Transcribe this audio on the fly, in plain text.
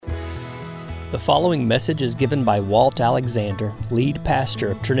The following message is given by Walt Alexander, lead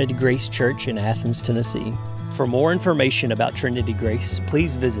pastor of Trinity Grace Church in Athens, Tennessee. For more information about Trinity Grace,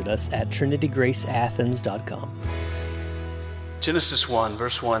 please visit us at trinitygraceathens.com. Genesis 1,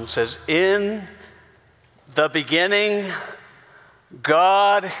 verse 1 says, "In the beginning,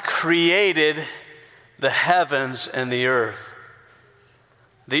 God created the heavens and the earth.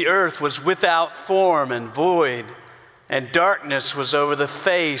 The earth was without form and void, and darkness was over the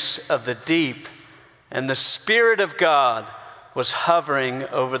face of the deep, and the Spirit of God was hovering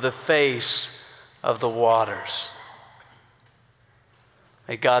over the face of the waters."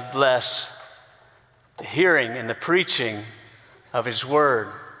 May God bless the hearing and the preaching of His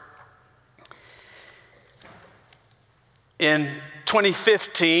Word. In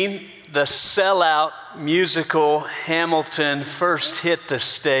 2015, the sellout musical Hamilton first hit the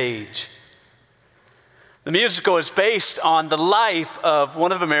stage. The musical is based on the life of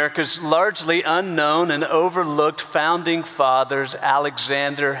one of America's largely unknown and overlooked founding fathers,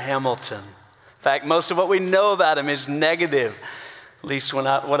 Alexander Hamilton. In fact, most of what we know about him is negative, at least what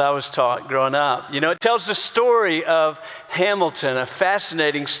I was taught growing up. You know, it tells the story of Hamilton, a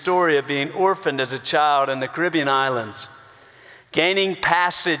fascinating story of being orphaned as a child in the Caribbean islands, gaining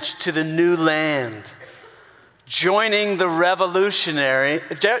passage to the new land, joining the revolution and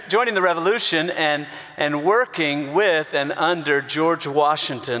working with and under George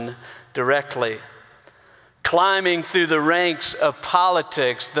Washington directly, climbing through the ranks of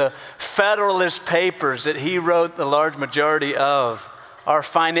politics, the Federalist Papers that he wrote the large majority of, our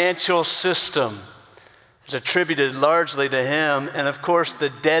financial system is attributed largely to him, and of course the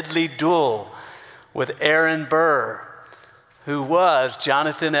deadly duel with Aaron Burr, who was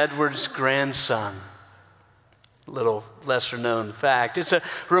Jonathan Edwards' grandson. Little lesser known fact. It's a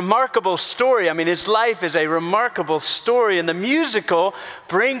remarkable story. I mean, his life is a remarkable story, and the musical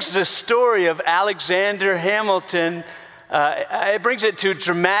brings the story of Alexander Hamilton, it brings it to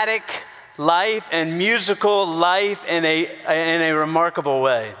dramatic life and musical life in a remarkable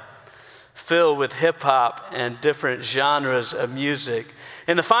way, filled with hip hop and different genres of music.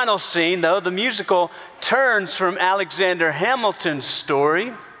 In the final scene, though, the musical turns from Alexander Hamilton's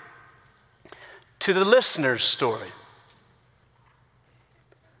story to the listener's story.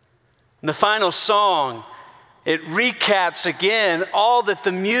 In the final song, it recaps again all that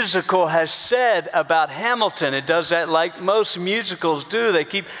the musical has said about Hamilton. It does that like most musicals do. They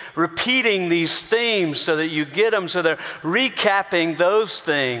keep repeating these themes so that you get them, so they're recapping those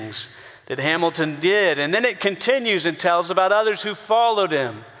things that Hamilton did. And then it continues and tells about others who followed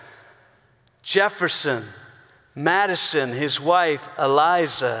him. Jefferson, Madison, his wife,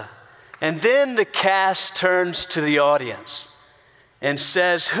 Eliza. And then the cast turns to the audience and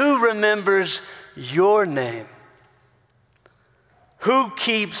says, "Who remembers your name? Who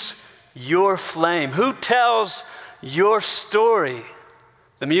keeps your flame? Who tells your story?"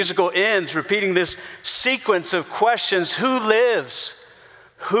 The musical ends repeating this sequence of questions. Who lives?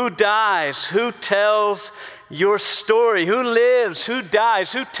 Who dies? Who tells your story? Who lives? Who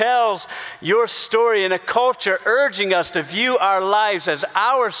dies? Who tells your story? In a culture urging us to view our lives as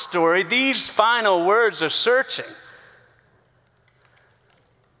our story, these final words are searching.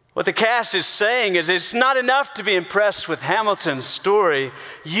 What the cast is saying is it's not enough to be impressed with Hamilton's story.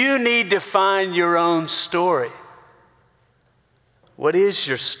 You need to find your own story. What is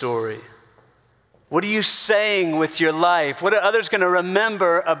your story? What are you saying with your life? What are others going to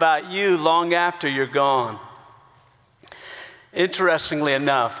remember about you long after you're gone? Interestingly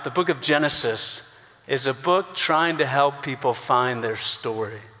enough, the book of Genesis is a book trying to help people find their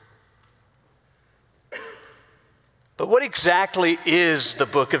story. But what exactly is the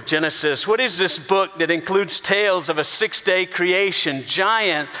book of Genesis? What is this book that includes tales of a 6-day creation,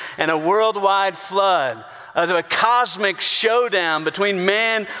 giant, and a worldwide flood, of a cosmic showdown between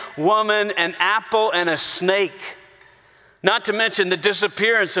man, woman, an apple, and a snake? Not to mention the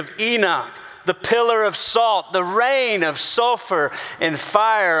disappearance of Enoch, the pillar of salt, the rain of sulfur and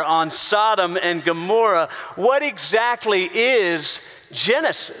fire on Sodom and Gomorrah. What exactly is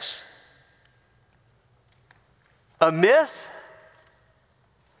Genesis? A myth?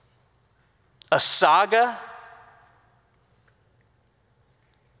 A saga?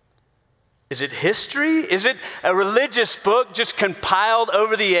 Is it history? Is it a religious book just compiled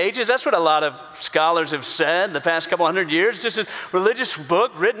over the ages? That's what a lot of scholars have said the past couple hundred years. Just a religious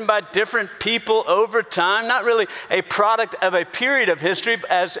book written by different people over time, not really a product of a period of history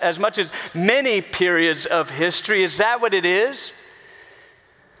as much as many periods of history. Is that what it is?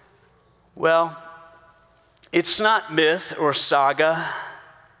 Well, it's not myth or saga.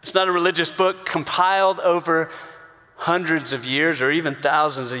 It's not a religious book compiled over hundreds of years or even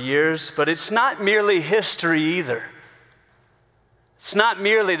thousands of years, but it's not merely history either. It's not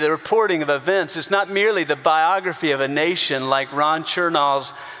merely the reporting of events. It's not merely the biography of a nation like Ron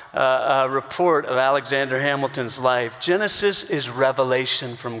Chernow's report of Alexander Hamilton's life. Genesis is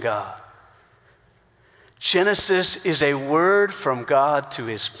revelation from God. Genesis is a word from God to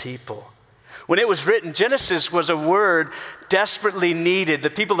his people. When it was written, Genesis was a word desperately needed. The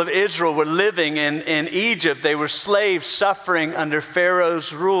people of Israel were living in Egypt. They were slaves suffering under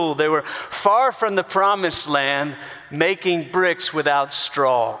Pharaoh's rule. They were far from the promised land, making bricks without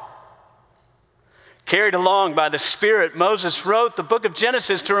straw. Carried along by the Spirit, Moses wrote the book of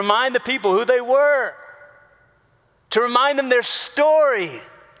Genesis to remind the people who they were, to remind them their story.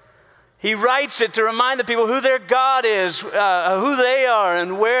 He writes it to remind the people who their God is, who they are,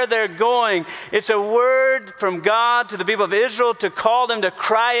 and where they're going. It's a word from God to the people of Israel to call them to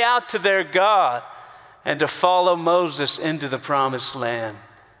cry out to their God and to follow Moses into the promised land.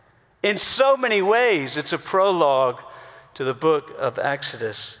 In so many ways, it's a prologue to the book of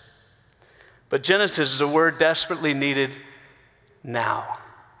Exodus. But Genesis is a word desperately needed now.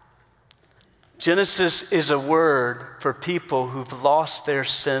 Genesis is a word for people who've lost their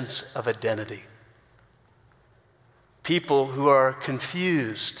sense of identity. People who are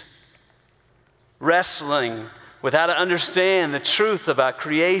confused, wrestling with how to understand the truth about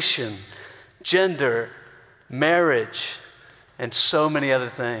creation, gender, marriage, and so many other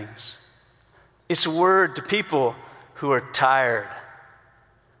things. It's a word to people who are tired.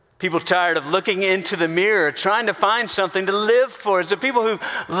 People tired of looking into the mirror, trying to find something to live for. It's the people who've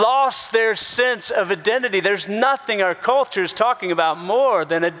lost their sense of identity. There's nothing our culture is talking about more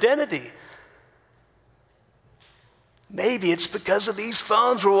than identity. Maybe it's because of these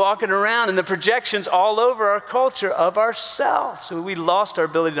phones we're walking around and the projections all over our culture of ourselves. So we lost our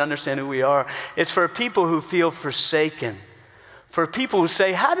ability to understand who we are. It's for people who feel forsaken. For people who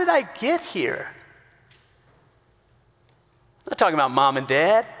say, how did I get here? I'm not talking about mom and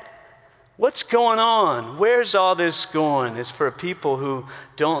dad. What's going on? Where's all this going? It's for people who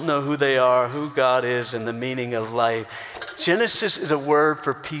don't know who they are, who God is, and the meaning of life. Genesis is a word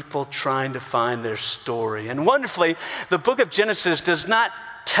for people trying to find their story. And wonderfully, the book of Genesis does not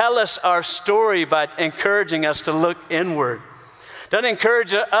tell us our story by encouraging us to look inward. It doesn't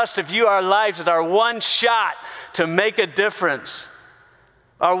encourage us to view our lives as our one shot to make a difference,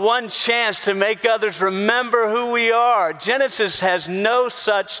 our one chance to make others remember who we are. Genesis has no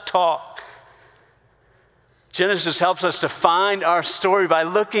such talk. Genesis helps us to find our story by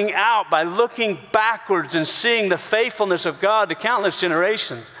looking out, by looking backwards and seeing the faithfulness of God to countless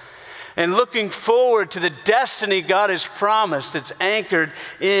generations, and looking forward to the destiny God has promised that's anchored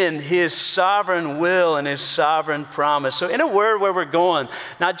in his sovereign will and his sovereign promise. So in a word, where we're going,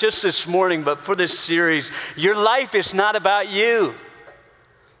 not just this morning, but for this series, your life is not about you.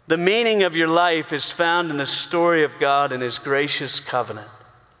 The meaning of your life is found in the story of God and his gracious covenant.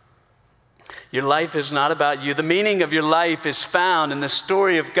 Your life is not about you. The meaning of your life is found in the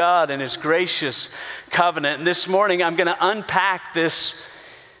story of God and his gracious covenant. And this morning, I'm going to unpack this,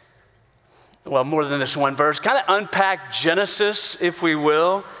 well, more than this one verse, kind of unpack Genesis, if we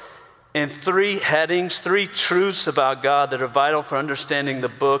will, in three headings, three truths about God that are vital for understanding the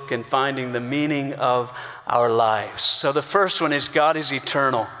book and finding the meaning of our lives. So the first one is God is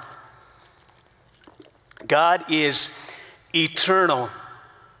eternal. God is eternal.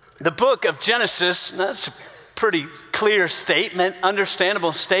 The book of Genesis, that's a pretty clear statement,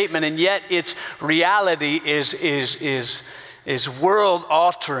 understandable statement, and yet its reality is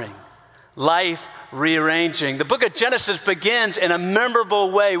world-altering, life-rearranging. The book of Genesis begins in a memorable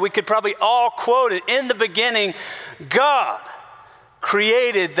way. We could probably all quote it. In the beginning, God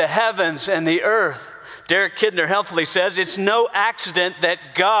created the heavens and the earth. Derek Kidner helpfully says, it's no accident that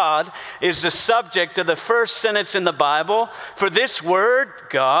God is the subject of the first sentence in the Bible. For this word,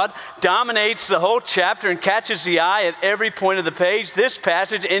 God, dominates the whole chapter and catches the eye at every point of the page. This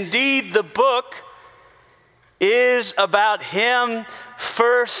passage, indeed, the book is about him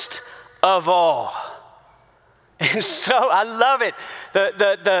first of all. And so I love it.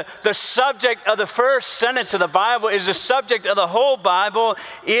 The subject of the first sentence of the Bible is the subject of the whole Bible.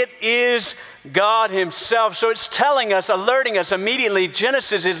 It is God himself. So it's telling us, alerting us immediately,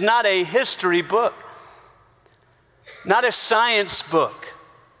 Genesis is not a history book, not a science book.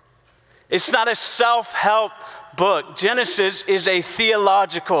 It's not a self-help book. Genesis is a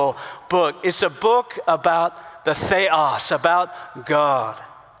theological book. It's a book about the theos, about God.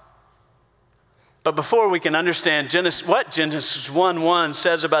 But before we can understand what Genesis 1:1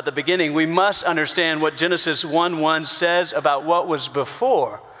 says about the beginning, we must understand what Genesis 1:1 says about what was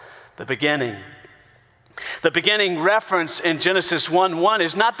before the beginning. The beginning reference in Genesis 1:1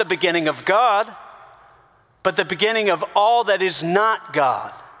 is not the beginning of God, but the beginning of all that is not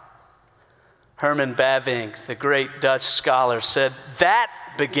God. Herman Bavinck, the great Dutch scholar, said that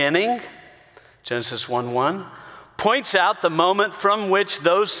beginning, Genesis 1:1, points out the moment from which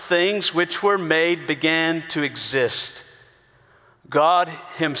those things which were made began to exist. God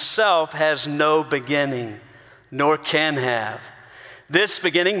himself has no beginning, nor can have. This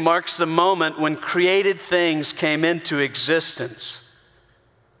beginning marks the moment when created things came into existence.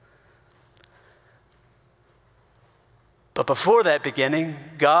 But before that beginning,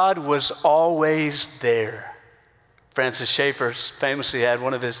 God was always there. Francis Schaeffer famously had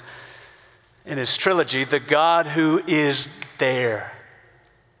one of his, in his trilogy, The God Who Is There.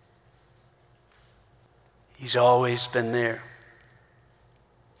 He's always been there.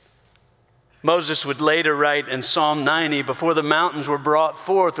 Moses would later write in Psalm 90, before the mountains were brought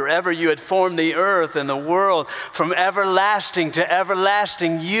forth, or ever you had formed the earth and the world, from everlasting to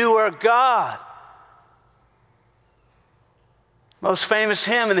everlasting, you are God. Most famous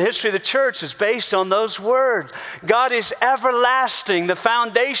hymn in the history of the church is based on those words. God is everlasting. The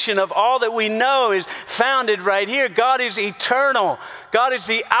foundation of all that we know is founded right here. God is eternal. God is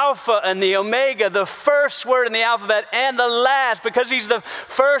the Alpha and the Omega, the first word in the alphabet and the last, because he's the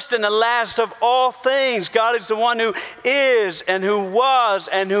first and the last of all things. God is the one who is and who was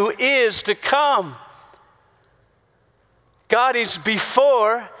and who is to come. God is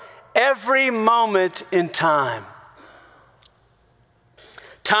before every moment in time.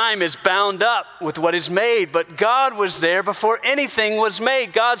 Time is bound up with what is made, but God was there before anything was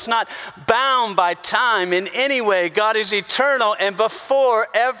made. God's not bound by time in any way. God is eternal and before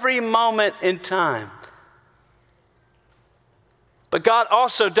every moment in time. But God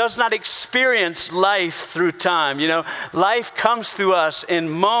also does not experience life through time. You know, life comes through us in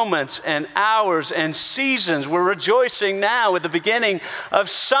moments and hours and seasons. We're rejoicing now with the beginning of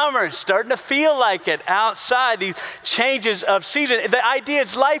summer. It's starting to feel like it outside, these changes of season. The idea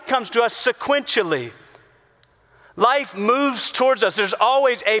is life comes to us sequentially. Life moves towards us. There's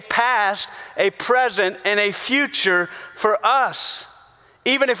always a past, a present, and a future for us.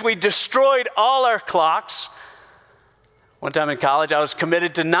 Even if we destroyed all our clocks. One time in college, I was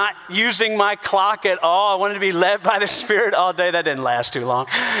committed to not using my clock at all. I wanted to be led by the Spirit all day. That didn't last too long.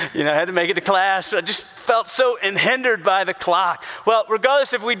 You know, I had to make it to class. I just felt so hindered by the clock. Well,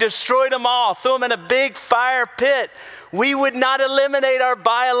 regardless if we destroyed them all, threw them in a big fire pit, we would not eliminate our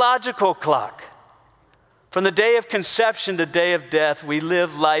biological clock. From the day of conception to the day of death, we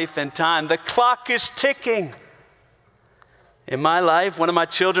live life and time. The clock is ticking. In my life, one of my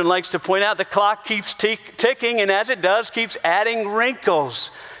children likes to point out the clock keeps ticking, and as it does, keeps adding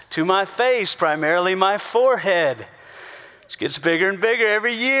wrinkles to my face, primarily my forehead. It gets bigger and bigger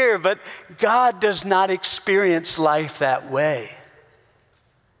every year, but God does not experience life that way.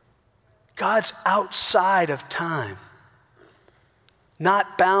 God's outside of time,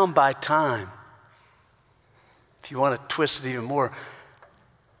 not bound by time. If you want to twist it even more,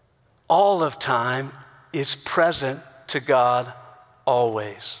 all of time is present to God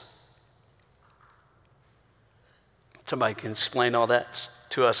always. Somebody can explain all that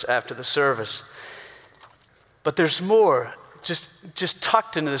to us after the service. But there's more, just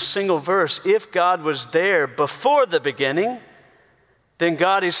tucked into the single verse. If God was there before the beginning, then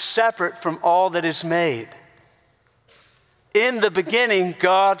God is separate from all that is made. In the beginning,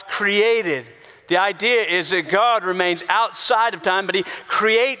 God created. The idea is that God remains outside of time, but he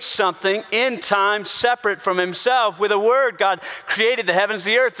creates something in time separate from himself. With a word, God created the heavens,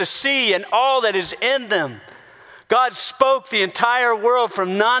 the earth, the sea, and all that is in them. God spoke the entire world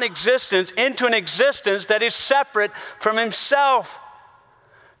from non-existence into an existence that is separate from himself.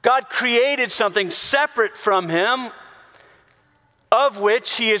 God created something separate from him, of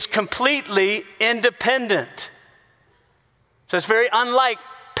which he is completely independent. So it's very unlike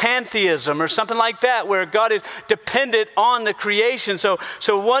pantheism or something like that, where God is dependent on the creation. So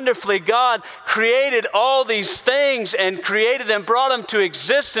wonderfully, God created all these things and created them, brought them to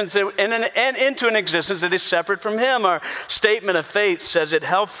existence and into an existence that is separate from him. Our statement of faith says it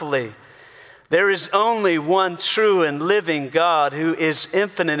helpfully. There is only one true and living God who is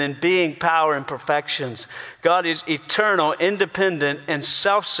infinite in being, power, and perfections. God is eternal, independent, and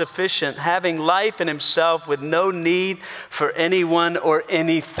self-sufficient, having life in himself with no need for anyone or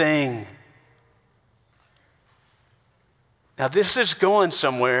anything. Now, this is going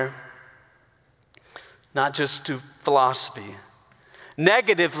somewhere, not just to philosophy.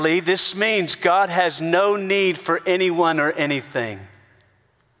 Negatively, this means God has no need for anyone or anything.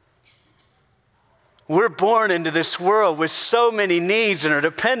 We're born into this world with so many needs and are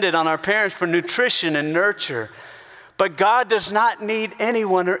dependent on our parents for nutrition and nurture. But God does not need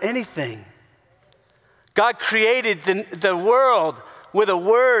anyone or anything. God created the world with a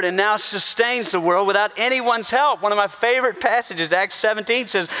word and now sustains the world without anyone's help. One of my favorite passages, Acts 17,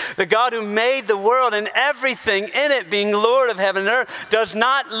 says, the God who made the world and everything in it, being Lord of heaven and earth, does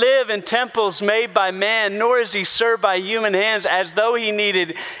not live in temples made by man, nor is he served by human hands as though he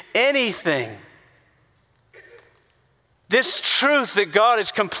needed anything. This truth that God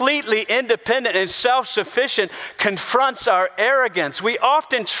is completely independent and self-sufficient confronts our arrogance. We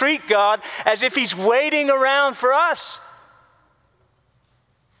often treat God as if he's waiting around for us,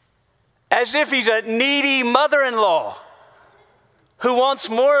 as if he's a needy mother-in-law who wants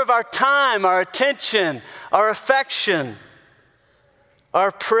more of our time, our attention, our affection,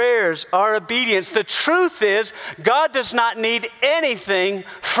 our prayers, our obedience. The truth is, God does not need anything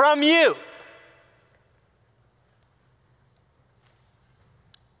from you.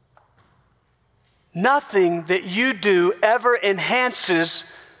 Nothing that you do ever enhances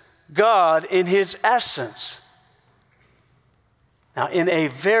God in his essence. Now, in a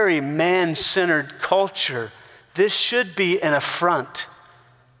very man-centered culture, this should be an affront.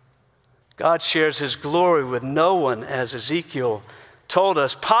 God shares his glory with no one, as Ezekiel told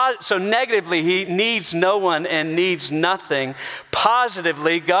us. So negatively, he needs no one and needs nothing.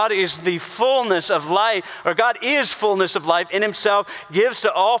 Positively, God is the fullness of life, or God is fullness of life in himself, gives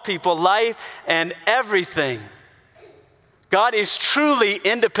to all people life and everything. God is truly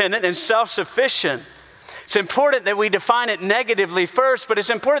independent and self-sufficient. It's important that we define it negatively first, but it's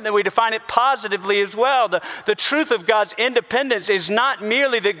important that we define it positively as well. The truth of God's independence is not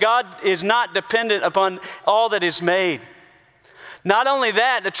merely that God is not dependent upon all that is made. Not only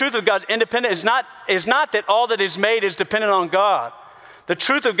that, the truth of God's independence is not that all that is made is dependent on God. The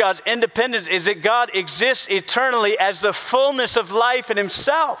truth of God's independence is that God exists eternally as the fullness of life in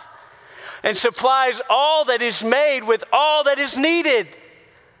himself and supplies all that is made with all that is needed.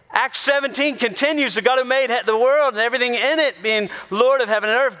 Acts 17 continues, the God who made the world and everything in it, being Lord of heaven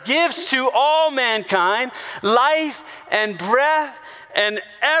and earth, gives to all mankind life and breath and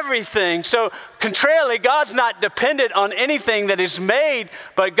everything. So contrarily, God's not dependent on anything that is made,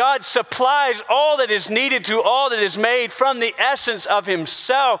 but God supplies all that is needed to all that is made from the essence of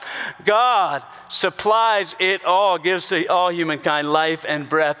himself. God supplies it all, gives to all humankind life and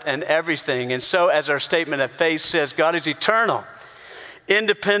breath and everything. And so, as our statement of faith says, God is eternal,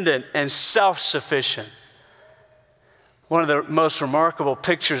 independent, and self-sufficient. One of the most remarkable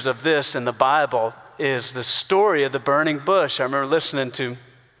pictures of this in the Bible is the story of the burning bush. I remember listening to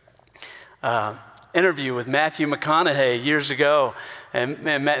an interview with Matthew McConaughey years ago, and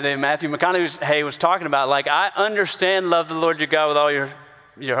Matthew McConaughey was talking about, like, I understand love the Lord your God with all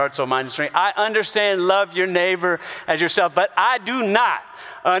your heart, soul, mind, and strength. I understand love your neighbor as yourself, but I do not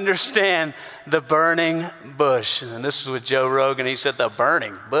understand the burning bush. And this is with Joe Rogan. He said, the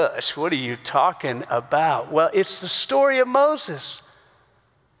burning bush? What are you talking about? Well, it's the story of Moses.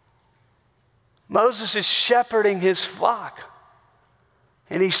 Moses is shepherding his flock,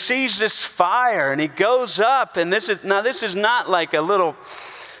 and he sees this fire, and he goes up, and this is not like a little,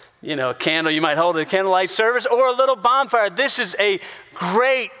 candle you might hold at a candlelight service or a little bonfire. This is a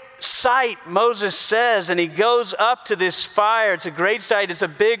great sight, Moses says, and he goes up to this fire. It's a great sight. It's a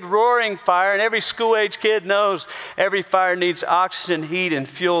big roaring fire, and every school-age kid knows every fire needs oxygen, heat, and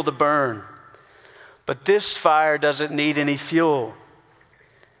fuel to burn. But this fire doesn't need any fuel.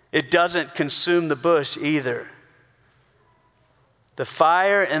 It doesn't consume the bush either. The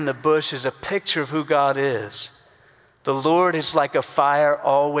fire in the bush is a picture of who God is. The Lord is like a fire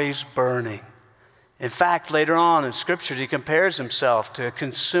always burning. In fact, later on in Scriptures, he compares himself to a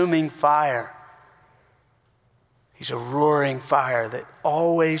consuming fire. He's a roaring fire that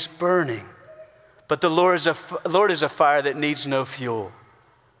always burning. But the Lord is a fire that needs no fuel.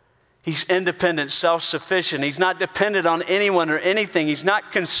 He's independent, self-sufficient. He's not dependent on anyone or anything. He's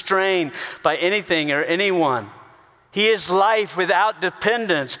not constrained by anything or anyone. He is life without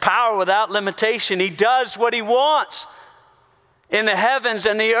dependence, power without limitation. He does what he wants in the heavens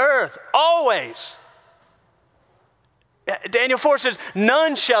and the earth, always. Daniel 4 says,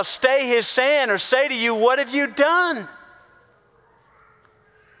 none shall stay his hand or say to you, what have you done?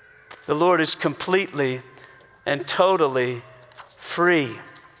 The Lord is completely and totally free.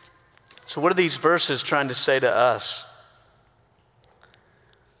 So what are these verses trying to say to us?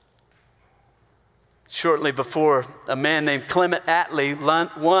 Shortly before, a man named Clement Attlee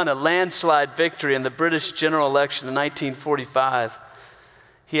won a landslide victory in the British general election in 1945.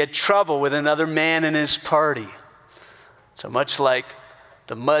 He had trouble with another man in his party. So much like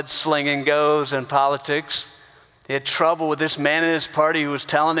the mudslinging goes in politics. He had trouble with this man in his party who was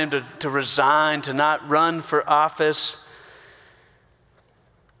telling him to resign, to not run for office.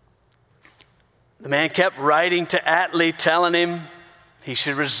 The man kept writing to Attlee, telling him he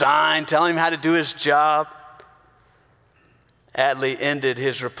should resign, telling him how to do his job. Attlee ended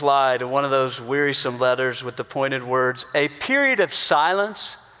his reply to one of those wearisome letters with the pointed words, "A period of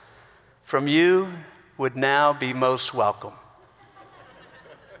silence from you would now be most welcome."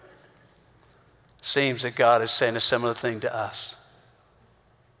 Seems that God is saying a similar thing to us.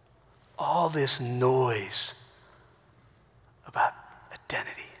 All this noise about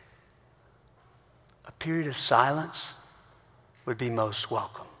identity, a period of silence would be most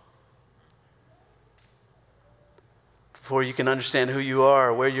welcome. Before you can understand who you are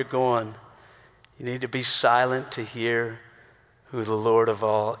or where you're going, you need to be silent to hear who the Lord of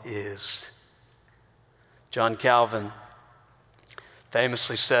all is. John Calvin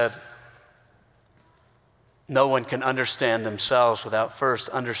famously said, "No one can understand themselves without first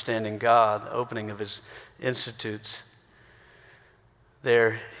understanding God," the opening of his Institutes.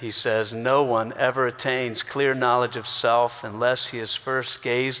 There he says, "No one ever attains clear knowledge of self unless he has first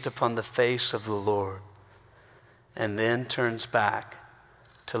gazed upon the face of the Lord and then turns back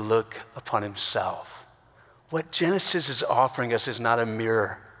to look upon himself." What Genesis is offering us is not a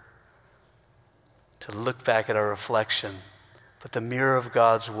mirror to look back at our reflection, but the mirror of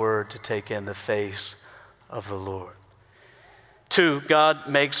God's word to take in the face of the Lord. 2, God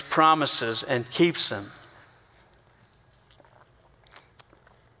makes promises and keeps them.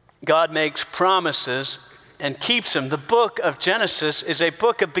 God makes promises and keeps them. The book of Genesis is a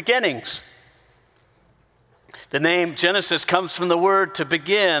book of beginnings. The name Genesis comes from the word to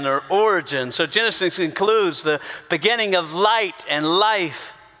begin or origin. So Genesis includes the beginning of light and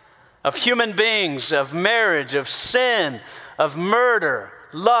life, of human beings, of marriage, of sin, of murder,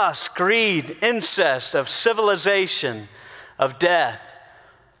 lust, greed, incest, of civilization, of death.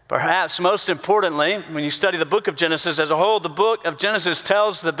 Perhaps most importantly, when you study the book of Genesis as a whole, the book of Genesis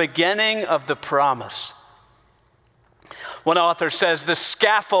tells the beginning of the promise. One author says the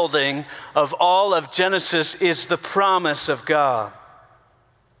scaffolding of all of Genesis is the promise of God.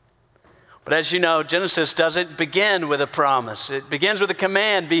 But as you know, Genesis doesn't begin with a promise. It begins with a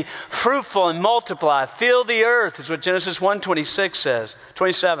command, be fruitful and multiply, fill the earth, is what Genesis 1:26 says,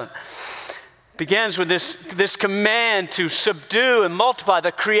 27. Begins with this command to subdue and multiply.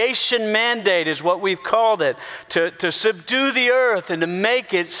 The creation mandate is what we've called it, to subdue the earth and to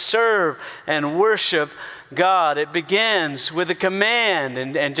make it serve and worship God. It begins with a command.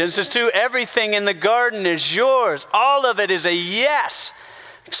 In Genesis 2, everything in the garden is yours. All of it is a yes,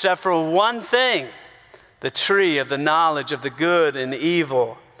 except for one thing, the tree of the knowledge of the good and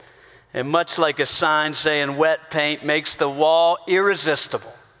evil. And much like a sign saying wet paint makes the wall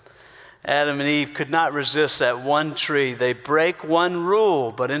irresistible, Adam and Eve could not resist that one tree. They break one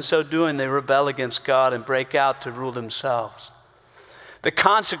rule, but in so doing, they rebel against God and break out to rule themselves. The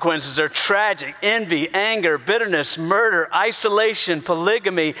consequences are tragic: envy, anger, bitterness, murder, isolation,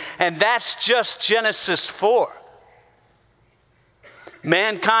 polygamy, and that's just Genesis 4.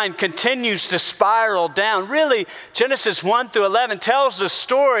 Mankind continues to spiral down. Really, Genesis 1 through 11 tells the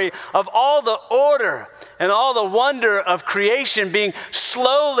story of all the order and all the wonder of creation being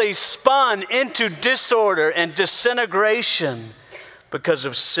slowly spun into disorder and disintegration because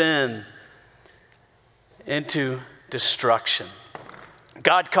of sin, into destruction.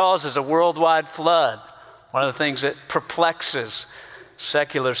 God causes a worldwide flood. One of the things that perplexes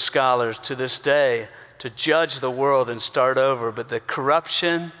secular scholars to this day, to judge the world and start over, but the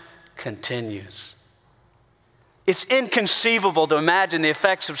corruption continues. It's inconceivable to imagine the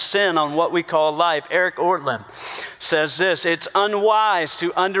effects of sin on what we call life. Eric Ortland says this: it's unwise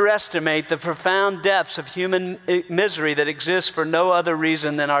to underestimate the profound depths of human misery that exists for no other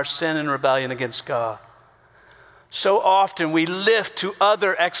reason than our sin and rebellion against God. So often we lift to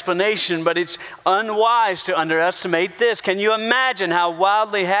other explanation, but it's unwise to underestimate this. Can you imagine how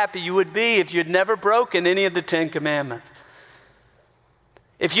wildly happy you would be if you'd never broken any of the 10 Commandments?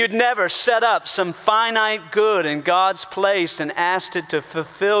 If you'd never set up some finite good in God's place and asked it to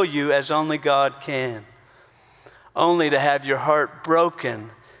fulfill you as only God can, only to have your heart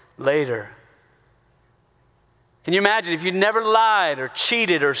broken later. Can you imagine if you'd never lied or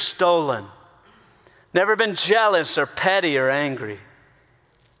cheated or stolen? Never been jealous or petty or angry.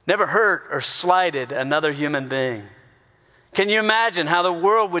 Never hurt or slighted another human being. Can you imagine how the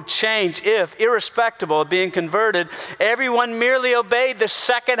world would change if, irrespective of being converted, everyone merely obeyed the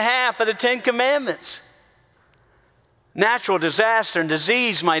second half of the 10 Commandments? Natural disaster and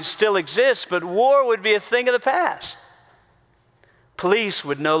disease might still exist, but war would be a thing of the past. Police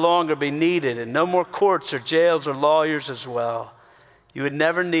would no longer be needed, and no more courts or jails or lawyers as well. You would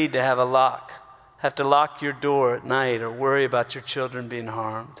never need to have to lock your door at night or worry about your children being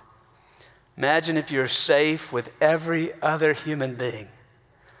harmed. Imagine if you're safe with every other human being,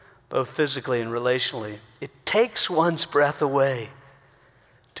 both physically and relationally. It takes one's breath away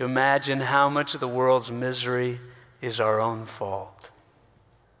to imagine how much of the world's misery is our own fault.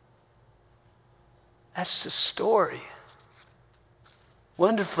 That's the story.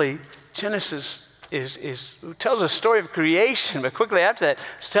 Wonderfully, Genesis tells a story of creation, but quickly after that,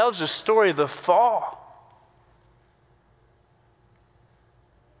 it tells the story of the fall.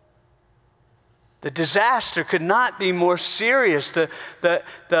 The disaster could not be more serious.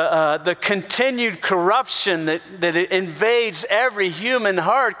 The continued corruption that invades every human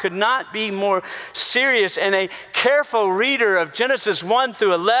heart could not be more serious. And a careful reader of Genesis 1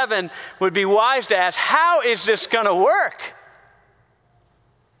 through 11 would be wise to ask, how is this going to work?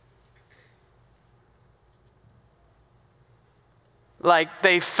 Like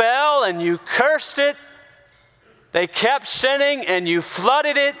they fell and you cursed it. They kept sinning and you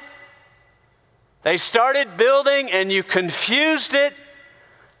flooded it. They started building and you confused it.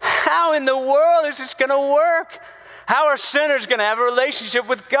 How in the world is this going to work? How are sinners going to have a relationship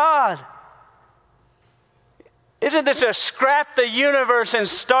with God? Isn't this a scrap the universe and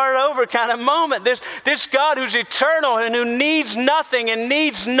start over kind of moment? This God who's eternal and who needs nothing and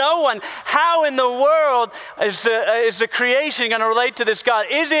needs no one. How in the world is the creation going to relate to this God?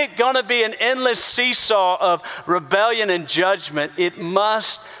 Is it going to be an endless seesaw of rebellion and judgment? It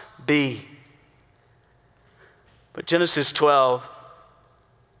must be. But Genesis 12,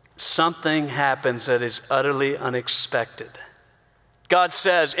 something happens that is utterly unexpected. God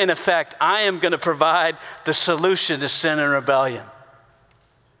says, in effect, I am going to provide the solution to sin and rebellion.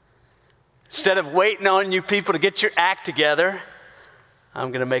 Instead of waiting on you people to get your act together,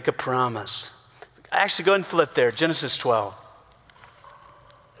 I'm going to make a promise. Actually, go ahead and flip there, Genesis 12.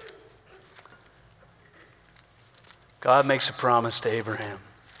 God makes a promise to Abraham.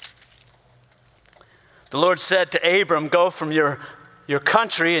 The Lord said to Abram, go from your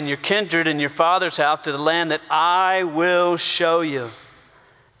country and your kindred and your father's house to the land that I will show you.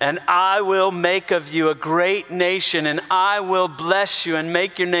 And I will make of you a great nation, and I will bless you and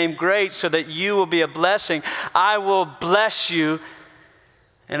make your name great so that you will be a blessing. I will bless you,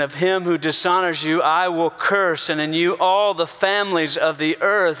 and of him who dishonors you, I will curse, and in you all the families of the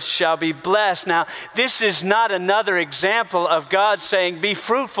earth shall be blessed. Now, this is not another example of God saying, be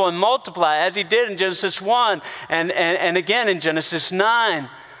fruitful and multiply, as he did in Genesis 1 and again in Genesis 9,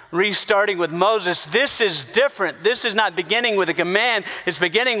 restarting with Moses. This is different. This is not beginning with a command. It's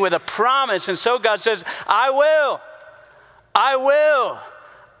beginning with a promise. And so God says, I will, I will,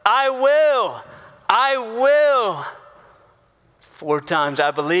 I will, I will. 4 times,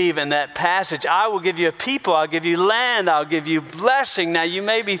 I believe, in that passage. I will give you a people. I'll give you land. I'll give you blessing. Now, you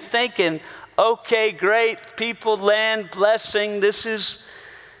may be thinking, okay, great. People, land, blessing. This is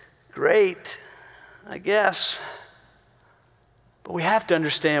great, I guess. But we have to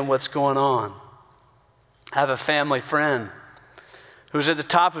understand what's going on. I have a family friend who's at the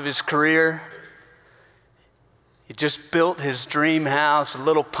top of his career. He just built his dream house, a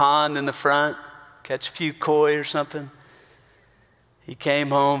little pond in the front, catch a few koi or something. He came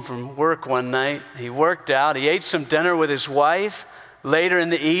home from work one night. He worked out. He ate some dinner with his wife. Later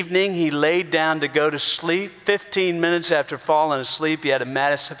in the evening, he laid down to go to sleep. 15 minutes after falling asleep, he had a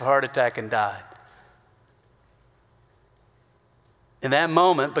massive heart attack and died. In that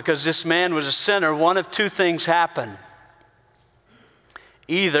moment, because this man was a sinner, one of 2 things happened.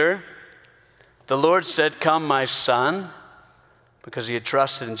 Either the Lord said, come, my son, because he had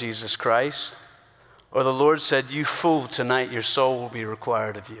trusted in Jesus Christ, or the Lord said, you fool, tonight your soul will be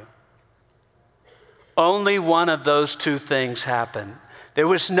required of you. Only one of those 2 things happened. There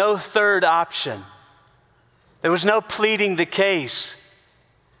was no third option. There was no pleading the case.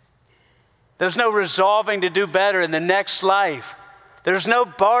 There was no resolving to do better in the next life. There's no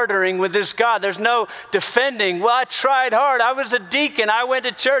bartering with this God. There's no defending. Well, I tried hard. I was a deacon. I went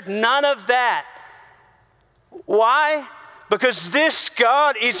to church. None of that. Why? Because this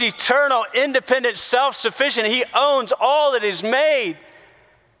God is eternal, independent, self-sufficient. He owns all that is made.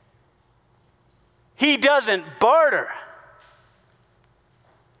 He doesn't barter.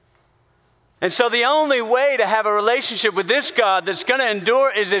 And so the only way to have a relationship with this God that's going to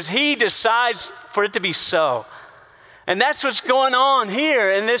endure is if he decides for it to be so. And that's what's going on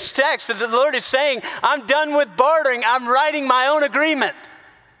here in this text, that the Lord is saying, I'm done with bartering. I'm writing my own agreement.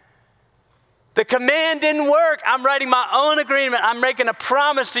 The command didn't work. I'm writing my own agreement. I'm making a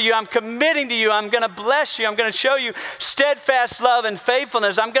promise to you. I'm committing to you. I'm going to bless you. I'm going to show you steadfast love and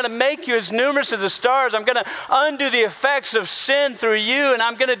faithfulness. I'm going to make you as numerous as the stars. I'm going to undo the effects of sin through you. And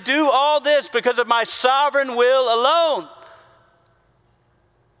I'm going to do all this because of my sovereign will alone.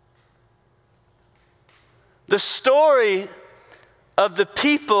 The story of the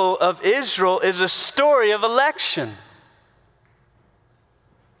people of Israel is a story of election.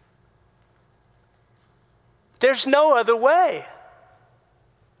 There's no other way.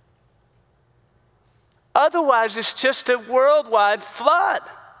 Otherwise, it's just a worldwide flood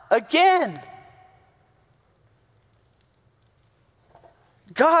again.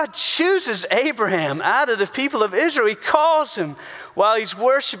 God chooses Abraham out of the people of Israel. He calls him while he's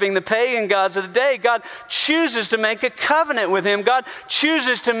worshiping the pagan gods of the day. God chooses to make a covenant with him. God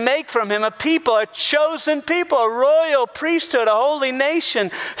chooses to make from him a people, a chosen people, a royal priesthood, a holy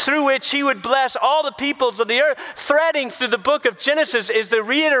nation through which he would bless all the peoples of the earth. Threading through the book of Genesis is the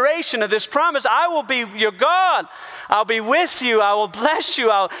reiteration of this promise. I will be your God. I'll be with you. I will bless you.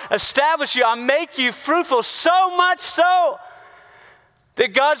 I'll establish you. I'll make you fruitful, so much so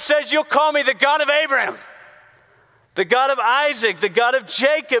that God says, you'll call me the God of Abraham, the God of Isaac, the God of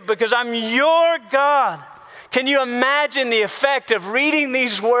Jacob, because I'm your God. Can you imagine the effect of reading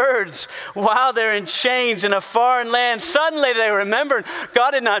these words while they're in chains in a foreign land? Suddenly they remembered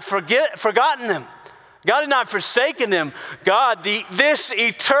God had not forgotten them. God had not forsaken them. God, this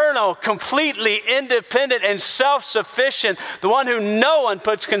eternal, completely independent and self-sufficient, the one who no one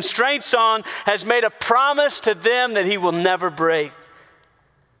puts constraints on, has made a promise to them that he will never break.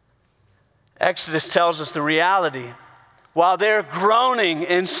 Exodus tells us the reality. While they're groaning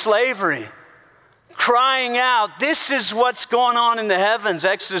in slavery, crying out, this is what's going on in the heavens,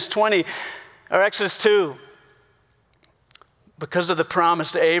 Exodus 2. Because of the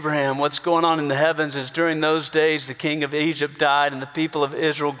promise to Abraham, what's going on in the heavens is during those days the king of Egypt died and the people of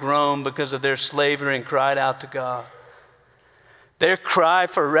Israel groaned because of their slavery and cried out to God. Their cry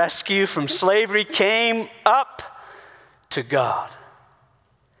for rescue from slavery came up to God.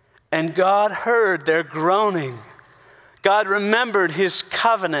 And God heard their groaning. God remembered his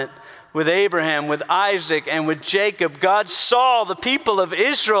covenant with Abraham, with Isaac, and with Jacob. God saw the people of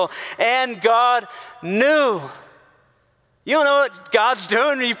Israel, and God knew. You don't know what God's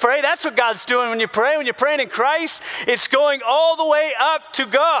doing when you pray? That's what God's doing when you pray. When you're praying in Christ, it's going all the way up to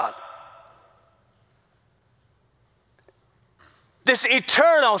God. This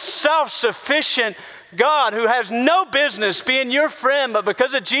eternal, self-sufficient God who has no business being your friend, but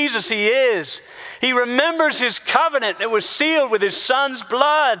because of Jesus, he is. He remembers his covenant that was sealed with his son's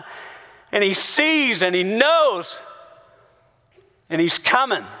blood, and he sees and he knows, and he's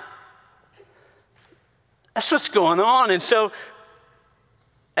coming. That's what's going on. And so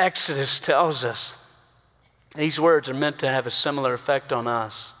Exodus tells us these words are meant to have a similar effect on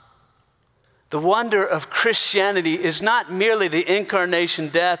us. The wonder of Christianity is not merely the incarnation,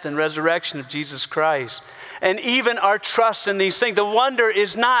 death, and resurrection of Jesus Christ, and even our trust in these things. The wonder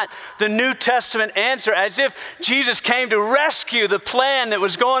is not the New Testament answer, as if Jesus came to rescue the plan that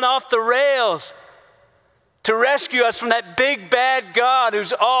was going off the rails, to rescue us from that big bad God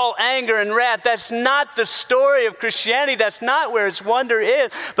who's all anger and wrath. That's not the story of Christianity. That's not where its wonder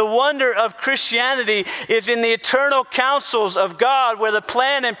is. The wonder of Christianity is in the eternal counsels of God, where the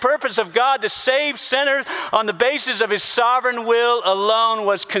plan and purpose of God to save sinners on the basis of his sovereign will alone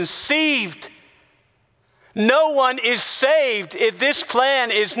was conceived. No one is saved if this plan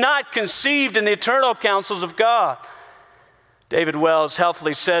is not conceived in the eternal counsels of God. David Wells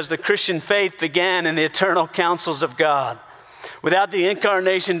helpfully says the Christian faith began in the eternal counsels of God. Without the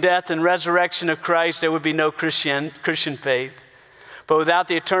incarnation, death, and resurrection of Christ, there would be no Christian faith. But without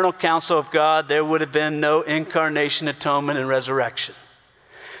the eternal counsel of God, there would have been no incarnation, atonement, and resurrection.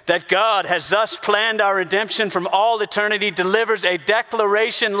 That God has thus planned our redemption from all eternity delivers a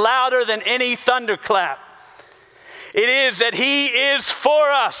declaration louder than any thunderclap. It is that he is for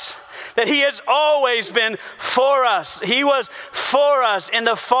us, that he has always been for us. He was for us in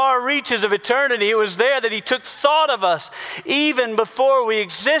the far reaches of eternity. It was there that he took thought of us even before we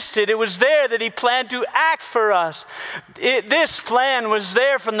existed. It was there that he planned to act for us. This plan was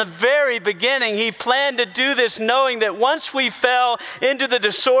there from the very beginning. He planned to do this knowing that once we fell into the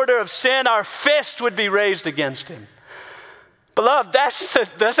disorder of sin, our fist would be raised against him. Beloved, that's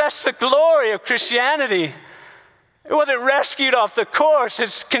the glory of Christianity. It wasn't rescued off the course.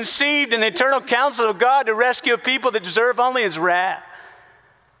 It's conceived in the eternal counsel of God to rescue a people that deserve only his wrath.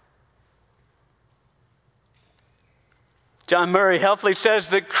 John Murray helpfully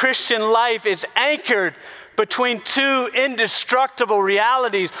says that Christian life is anchored between two indestructible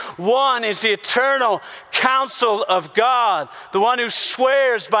realities. One is the eternal counsel of God, the one who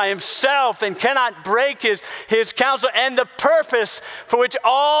swears by himself and cannot break his counsel, and the purpose for which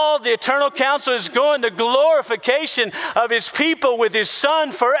all the eternal counsel is going, the glorification of his people with his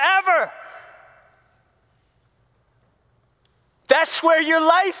Son forever. That's where your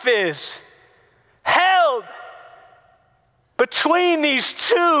life is, held between these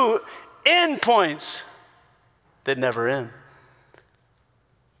two endpoints that never end,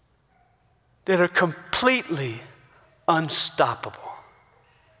 that are completely unstoppable.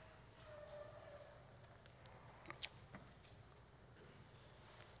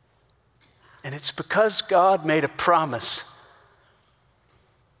 And it's because God made a promise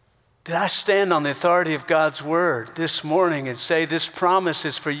that I stand on the authority of God's word this morning and say this promise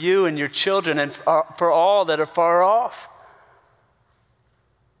is for you and your children and for all that are far off.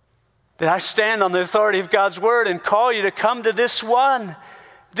 That I stand on the authority of God's word and call you to come to this one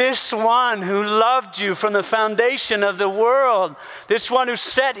who loved you from the foundation of the world, this one who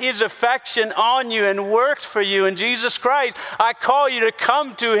set his affection on you and worked for you in Jesus Christ. I call you to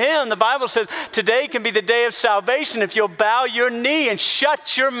come to him. The Bible says today can be the day of salvation if you'll bow your knee and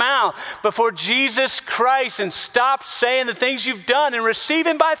shut your mouth before Jesus Christ and stop saying the things you've done and receive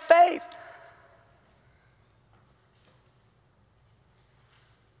him by faith.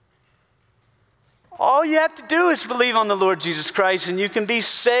 All you have to do is believe on the Lord Jesus Christ, and you can be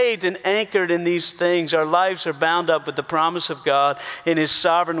saved and anchored in these things. Our lives are bound up with the promise of God in his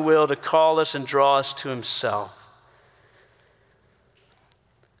sovereign will to call us and draw us to himself.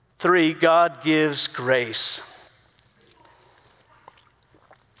 3, God gives grace.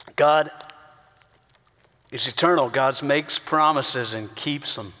 God is eternal. God makes promises and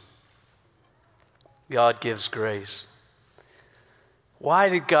keeps them. God gives grace. Why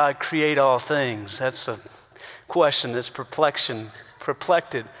did God create all things? That's a question that's perplexed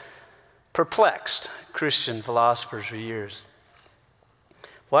Christian philosophers for years.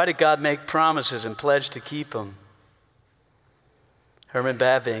 Why did God make promises and pledge to keep them? Herman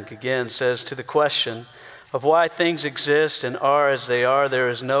Bavinck again says, to the question of why things exist and are as they are,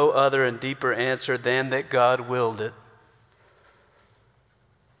 there is no other and deeper answer than that God willed it.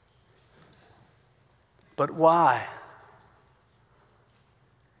 But why?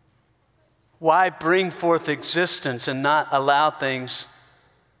 Why bring forth existence and not allow things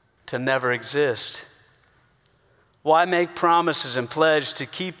to never exist? Why make promises and pledge to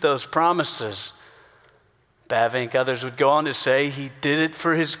keep those promises? Bavinck, others would go on to say, he did it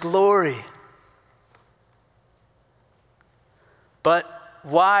for his glory. But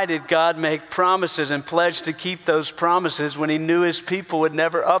why did God make promises and pledge to keep those promises when he knew his people would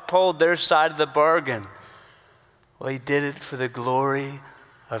never uphold their side of the bargain? Well, he did it for the glory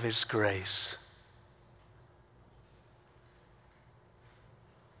of his grace.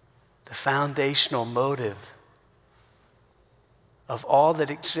 The foundational motive of all that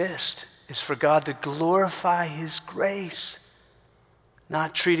exists is for God to glorify his grace,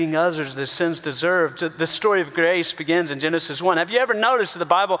 not treating others as sins deserve. The story of grace begins in Genesis 1. Have you ever noticed that the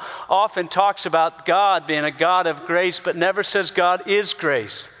Bible often talks about God being a God of grace, but never says God is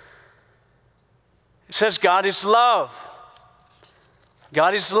grace? It says God is love.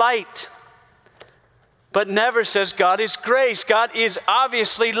 God is light, but never says God is grace. God is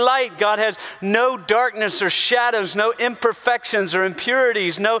obviously light. God has no darkness or shadows, no imperfections or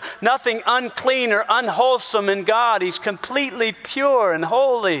impurities, nothing unclean or unwholesome in God. He's completely pure and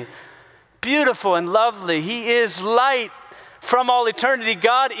holy, beautiful and lovely. He is light from all eternity.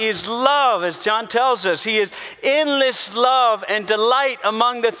 God is love, as John tells us. He is endless love and delight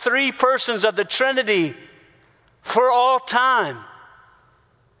among the three persons of the Trinity for all time.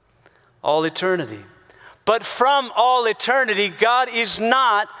 All eternity. But from all eternity, God is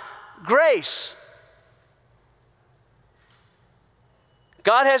not grace.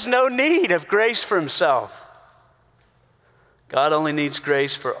 God has no need of grace for himself. God only needs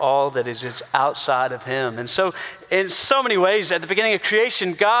grace for all that is outside of him. And so, in so many ways, at the beginning of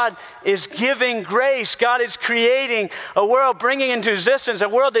creation, God is giving grace. God is creating a world, bringing into existence a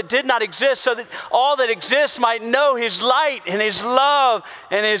world that did not exist, so that all that exists might know his light and his love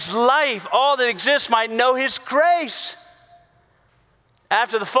and his life. All that exists might know his grace.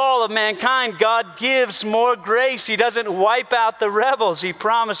 After the fall of mankind, God gives more grace. He doesn't wipe out the rebels. He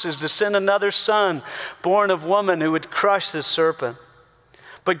promises to send another son, born of woman, who would crush the serpent.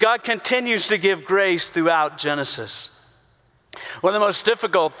 But God continues to give grace throughout Genesis. One of the most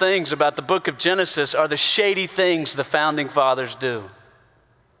difficult things about the book of Genesis are the shady things the founding fathers do.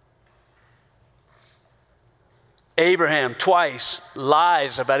 Abraham twice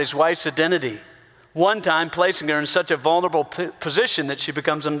lies about his wife's identity. one time placing her in such a vulnerable position that she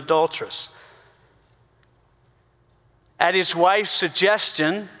becomes an adulteress. At his wife's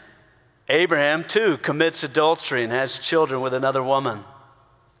suggestion, Abraham too commits adultery and has children with another woman.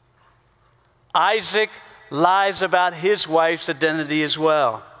 Isaac lies about his wife's identity as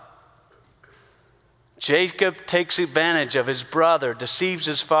well. Jacob takes advantage of his brother, deceives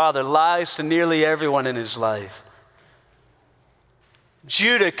his father, lies to nearly everyone in his life.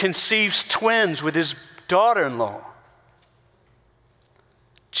 Judah conceives twins with his daughter-in-law.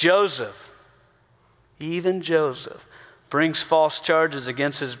 Joseph, even Joseph, brings false charges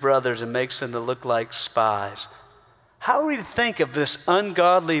against his brothers and makes them to look like spies. How are we to think of this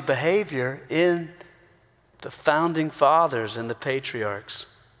ungodly behavior in the founding fathers and the patriarchs?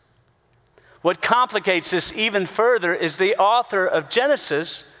 What complicates this even further is the author of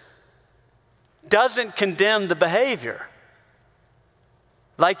Genesis doesn't condemn the behavior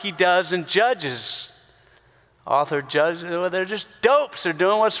like he does in Judges. Author Judges, well, they're just dopes. They're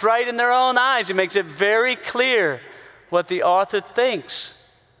doing what's right in their own eyes. He makes it very clear what the author thinks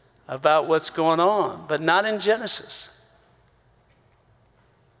about what's going on, but not in Genesis.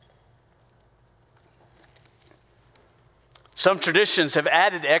 Some traditions have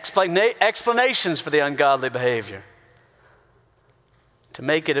added explanations for the ungodly behavior to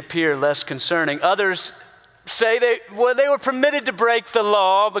make it appear less concerning. Others say they were permitted to break the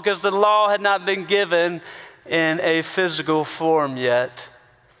law because the law had not been given in a physical form yet,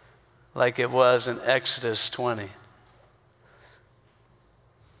 like it was in Exodus 20.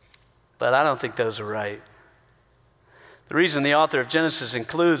 But I don't think those are right. The reason the author of Genesis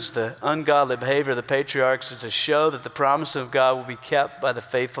includes the ungodly behavior of the patriarchs is to show that the promise of God will be kept by the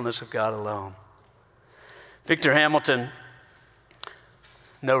faithfulness of God alone. Victor Hamilton,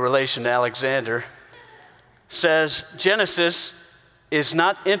 no relation to Alexander, says Genesis is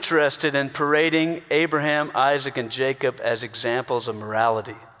not interested in parading Abraham, Isaac, and Jacob as examples of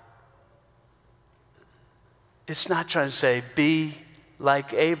morality. It's not trying to say, be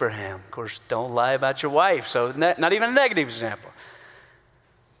like Abraham. Of course, don't lie about your wife, so not even a negative example.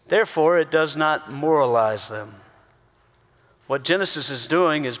 Therefore, it does not moralize them. What Genesis is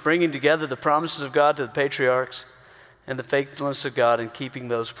doing is bringing together the promises of God to the patriarchs and the faithfulness of God in keeping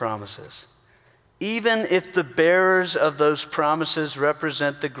those promises. Even if the bearers of those promises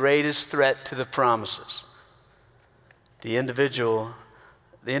represent the greatest threat to the promises, the individual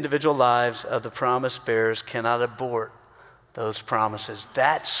lives of the promise bearers cannot abort those promises.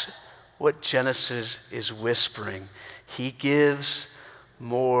 That's what Genesis is whispering. He gives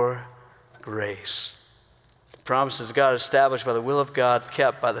more grace. The promises of God established by the will of God,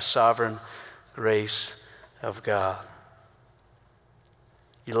 kept by the sovereign grace of God.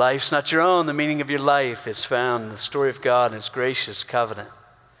 Your life's not your own. The meaning of your life is found in the story of God and His gracious covenant.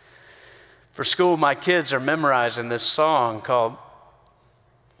 For school, my kids are memorizing this song called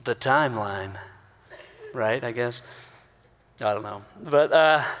The Timeline, right, I guess? I don't know.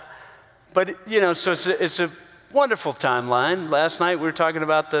 But you know, so it's a wonderful timeline. Last night we were talking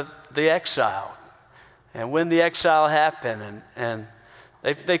about the exile and when the exile happened. And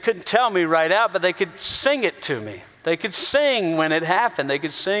they couldn't tell me right out, but they could sing it to me. They could sing when it happened. They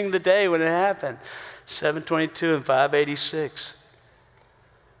could sing the day when it happened, 722 and 586.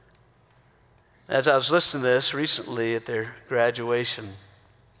 As I was listening to this recently at their graduation,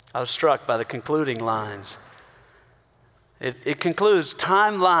 I was struck by the concluding lines. It concludes,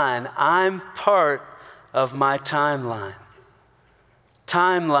 timeline, I'm part of my timeline.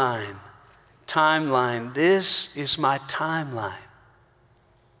 Timeline, timeline, this is my timeline.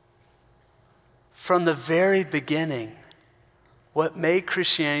 From the very beginning, what made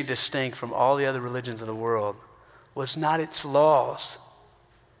Christianity distinct from all the other religions of the world was not its laws,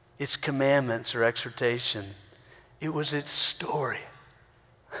 its commandments or exhortation. It was its story.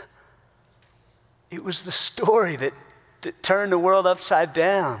 It was the story that turned the world upside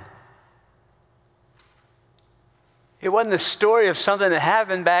down. It wasn't a story of something that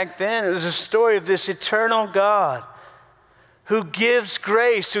happened back then. It was a story of this eternal God who gives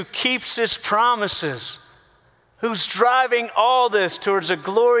grace, who keeps His promises, who's driving all this towards a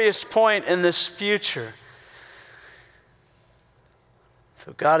glorious point in this future.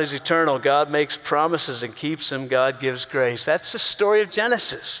 So God is eternal. God makes promises and keeps them. God gives grace. That's the story of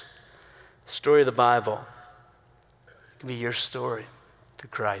Genesis, the story of the Bible. It can be your story to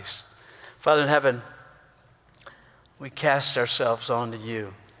Christ. Father in heaven, we cast ourselves onto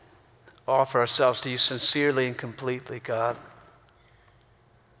you, offer ourselves to you sincerely and completely, God.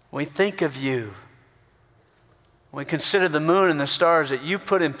 When we think of you, when we consider the moon and the stars that you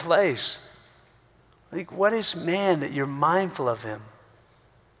put in place, I think, what is man that you're mindful of him?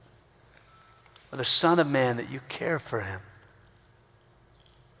 of the Son of Man, that you care for him.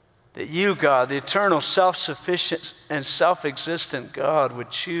 That you, God, the eternal, self-sufficient, and self-existent God,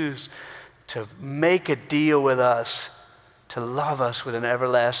 would choose to make a deal with us, to love us with an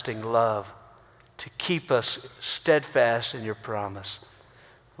everlasting love, to keep us steadfast in your promise.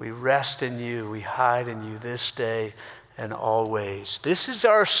 We rest in you, we hide in you this day and always. This is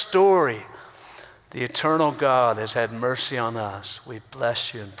our story. The eternal God has had mercy on us. We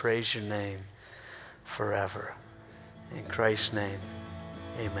bless you and praise your name forever. In Christ's name,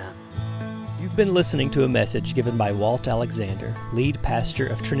 amen. You've been listening to a message given by Walt Alexander, lead pastor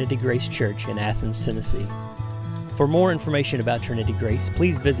of Trinity Grace Church in Athens, Tennessee. For more information about Trinity Grace,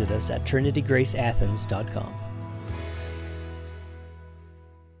 please visit us at trinitygraceathens.com.